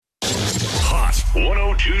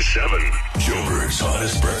1027. Joburg's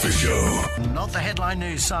hottest breakfast show. Not the headline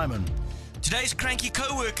news, Simon. Today's Cranky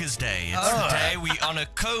Co-workers Day. It's the day we honour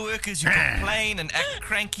co-workers who complain and act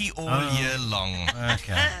cranky all year long.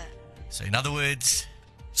 Okay. So in other words,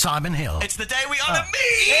 Simon Hill. it's the day we honour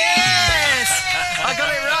me! Yes! I got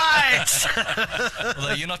it right!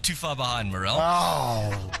 Although you're not too far behind, Morel.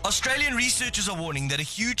 Oh. Australian researchers are warning that a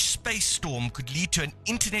huge space storm could lead to an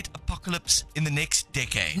internet apocalypse in the next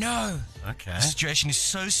decade. No. Okay. The situation is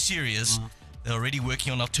so serious, they're already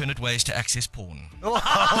working on alternate ways to access porn.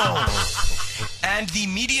 And the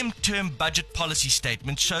medium-term budget policy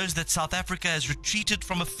statement shows that South Africa has retreated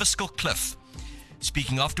from a fiscal cliff.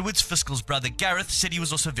 Speaking afterwards, Fiscal's brother Gareth said he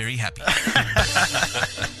was also very happy.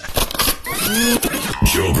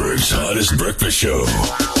 Joburg's hottest breakfast show.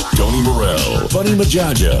 Tony Morel, Bunny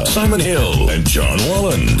Majaja, Simon Hill, and John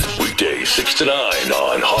Wallen. Weekdays 6 to 9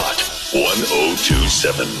 on Hot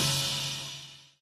 1027.